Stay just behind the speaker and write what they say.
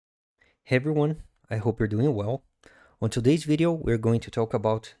Hey everyone, I hope you're doing well. On today's video, we're going to talk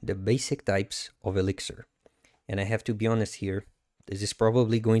about the basic types of Elixir. And I have to be honest here, this is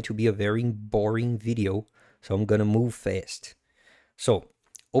probably going to be a very boring video, so I'm gonna move fast. So,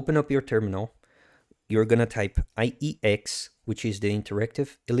 open up your terminal. You're gonna type IEX, which is the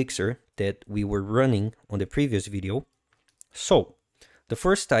interactive Elixir that we were running on the previous video. So, the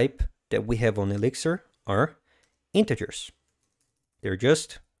first type that we have on Elixir are integers. They're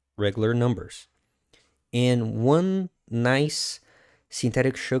just regular numbers. And one nice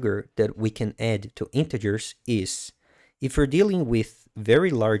synthetic sugar that we can add to integers is if you're dealing with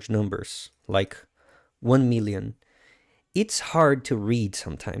very large numbers like 1 million, it's hard to read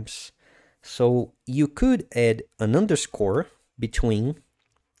sometimes. So you could add an underscore between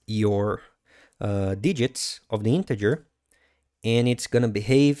your digits of the integer, and it's gonna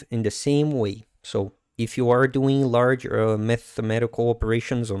behave in the same way. So if you are doing large mathematical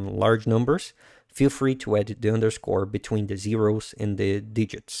operations on large numbers, feel free to add the underscore between the zeros and the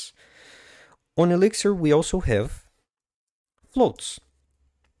digits. On Elixir, we also have floats.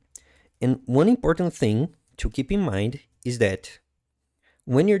 And one important thing to keep in mind is that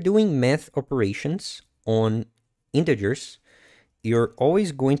when you're doing math operations on integers, you're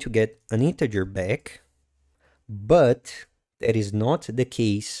always going to get an integer back, but that is not the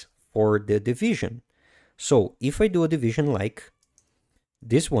case for the division. So if I do a division like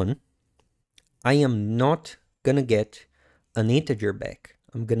this one, I am not gonna get an integer back.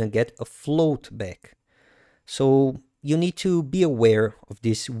 I'm gonna get a float back. So you need to be aware of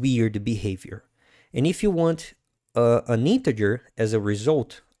this weird behavior. And if you want an integer as a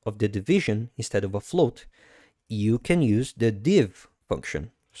result of the division instead of a float, you can use the div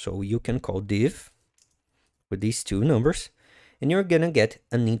function. So you can call div with these two numbers, and you're gonna get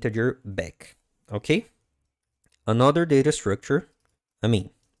an integer back, okay? Another data structure,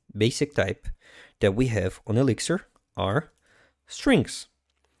 basic type that we have on Elixir are strings,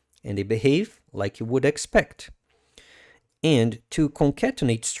 and they behave like you would expect. And to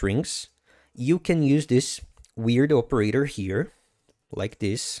concatenate strings, you can use this weird operator here, like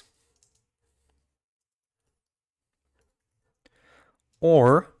this,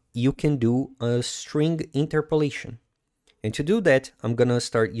 or you can do a string interpolation. And to do that, I'm gonna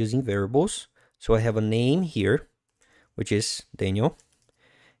start using variables. So I have a name here, which is Daniel.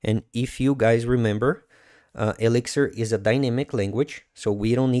 And if you guys remember, Elixir is a dynamic language, so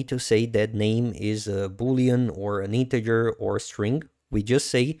we don't need to say that name is a Boolean or an integer or a string. We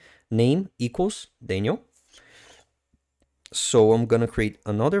just say name equals Daniel. So I'm gonna create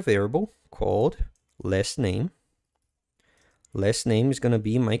another variable called last name. Last name is gonna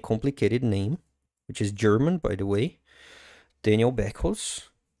be my complicated name, which is German, by the way, Daniel Beckles.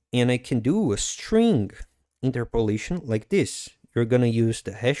 And I can do a string interpolation like this. You're gonna use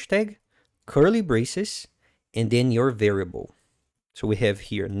the hashtag, curly braces, and then your variable. So we have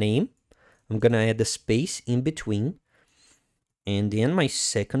here name. I'm gonna add a space in between, and then my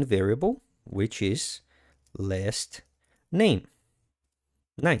second variable, which is last name.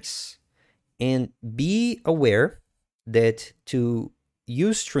 Nice. And be aware that to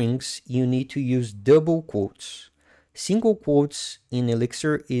use strings, you need to use double quotes. Single quotes in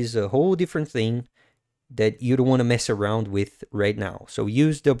Elixir is a whole different thing that you don't want to mess around with right now. So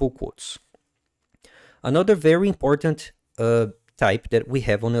use double quotes. Another very important type that we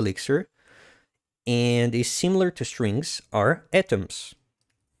have on Elixir and is similar to strings are atoms.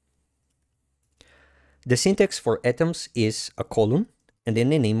 The syntax for atoms is a colon and then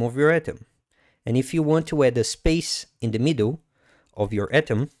the name of your atom. And if you want to add a space in the middle of your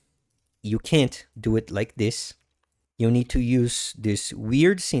atom, you can't do it like this. You need to use this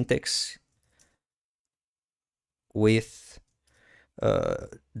weird syntax with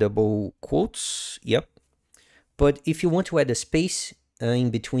double quotes, yep. But if you want to add a space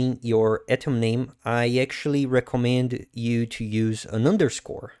in between your atom name, I actually recommend you to use an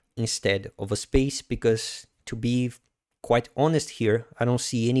underscore instead of a space, because to be quite honest here, I don't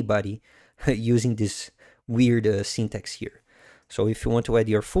see anybody using this weird syntax here. So if you want to add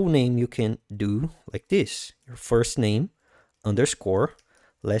your full name, you can do like this, your first name, underscore,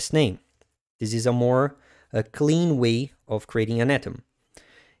 last name. This is a clean way of creating an atom.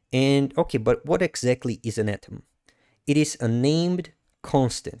 And okay, but what exactly is an atom? It is a named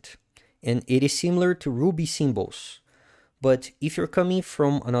constant, and it is similar to Ruby symbols. But if you're coming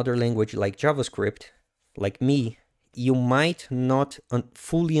from another language like JavaScript, like me, you might not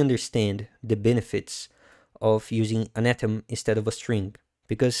fully understand the benefits of using an atom instead of a string,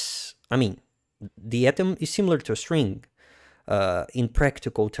 because the atom is similar to a string in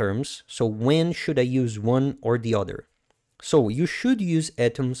practical terms. So when should I use one or the other? So you should use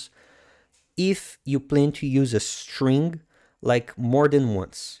atoms if you plan to use a string like more than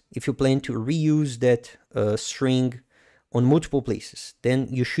once. If you plan to reuse that string on multiple places, then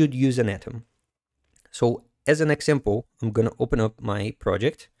you should use an atom. So as an example, I'm going to open up my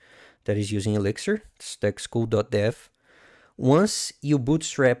project that is using Elixir, it's techschool.dev. Once you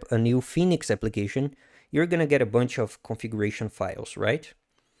bootstrap a new Phoenix application, you're going to get a bunch of configuration files, right?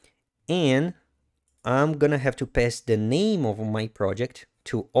 And I'm going to have to pass the name of my project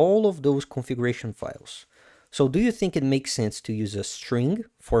to all of those configuration files. So do you think it makes sense to use a string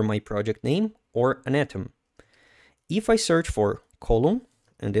for my project name or an atom? If I search for colon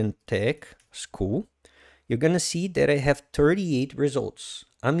and then tech school, you're going to see that I have 38 results.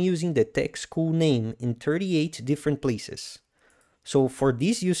 I'm using the tech school name in 38 different places. So for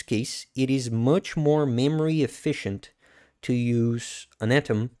this use case, it is much more memory efficient to use an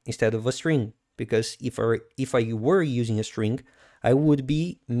atom instead of a string. Because if I were using a string, I would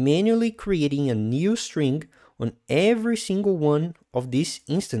be manually creating a new string on every single one of these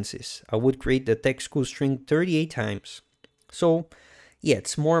instances. I would create the tech school string 38 times. So yeah,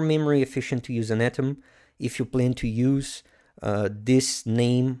 it's more memory efficient to use an atom if you plan to use this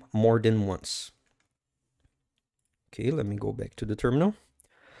name more than once. Okay, let me go back to the terminal.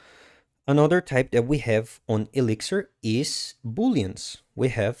 Another type that we have on Elixir is Booleans. We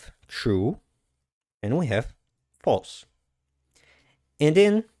have true and we have false. And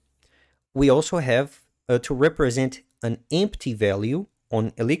then we also have to represent an empty value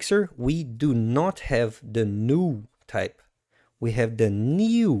on Elixir, we do not have the null type. We have the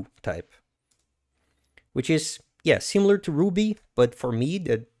new type, which is, yeah, similar to Ruby, but for me,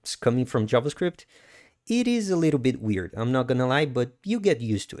 that's coming from JavaScript, it is a little bit weird. I'm not gonna lie, but you get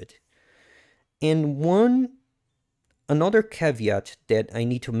used to it. And another caveat that I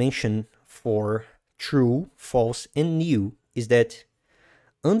need to mention for true, false, and new is that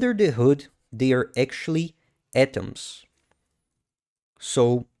under the hood, they are actually atoms.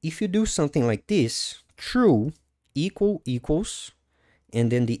 So if you do something like this, true equals,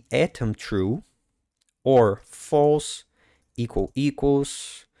 and then the atom true, or false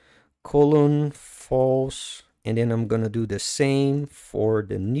equals, colon false, and then I'm gonna do the same for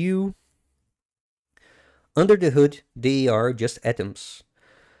the new. Under the hood, they are just atoms.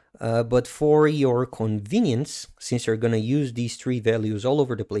 But for your convenience, since you're gonna use these three values all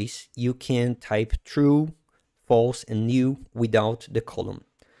over the place, you can type true, false, and new without the column.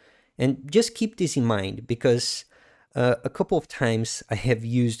 And just keep this in mind, because a couple of times I have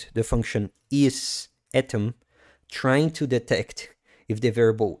used the function isAtom trying to detect if the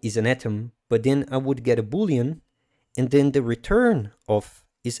variable is an atom, but then I would get a Boolean, and then the return of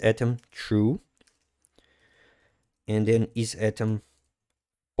isAtom true, and then isAtom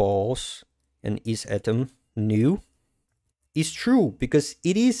false, and isAtom new is true because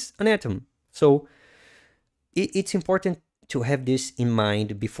it is an atom. So it's important to have this in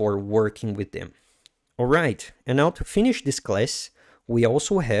mind before working with them. All right, and now to finish this class, we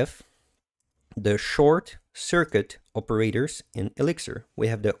also have the short circuit operators in Elixir. We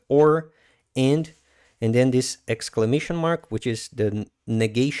have the or, and then this exclamation mark, which is the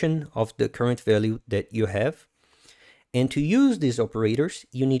negation of the current value that you have. And to use these operators,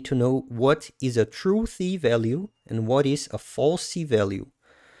 you need to know what is a true C value and what is a false C value.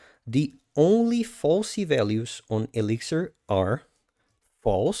 The only false C values on Elixir are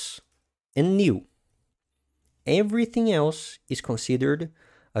false and new. Everything else is considered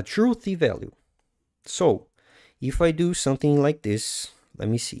a true C value. So if I do something like this, let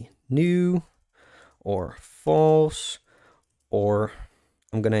me see, new or false, or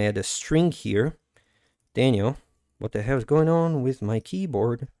I'm gonna add a string here, Daniel, what the hell is going on with my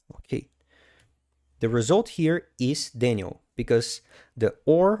keyboard? Okay. The result here is Daniel, because the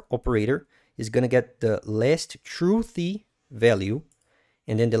OR operator is going to get the last truthy value,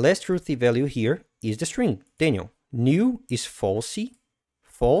 and then the last truthy value here is the string, Daniel. New is falsy,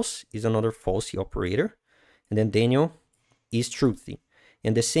 false is another falsy operator, and then Daniel is truthy.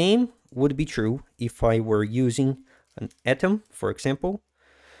 And the same would be true if I were using an atom, for example.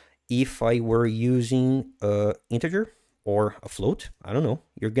 If I were using an integer or a float, I don't know,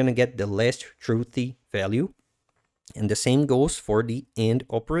 you're going to get the last truthy value. And the same goes for the AND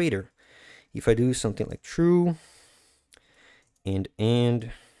operator. If I do something like true and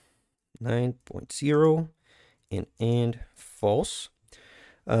AND 9.0 and false,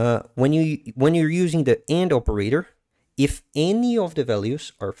 when you're using the AND operator, if any of the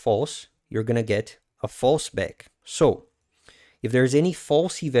values are false, you're going to get a false back. So if there's any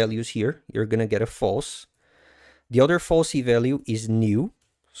falsy values here, you're going to get a false. The other falsy value is new.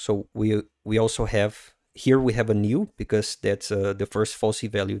 So we also have here we have a new, because that's the first falsy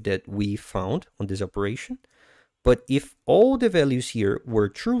value that we found on this operation. But if all the values here were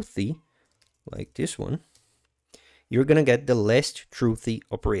truthy, like this one, you're gonna get the last truthy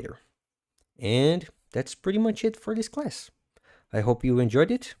operator. And that's pretty much it for this class. I hope you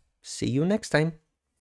enjoyed it. See you next time.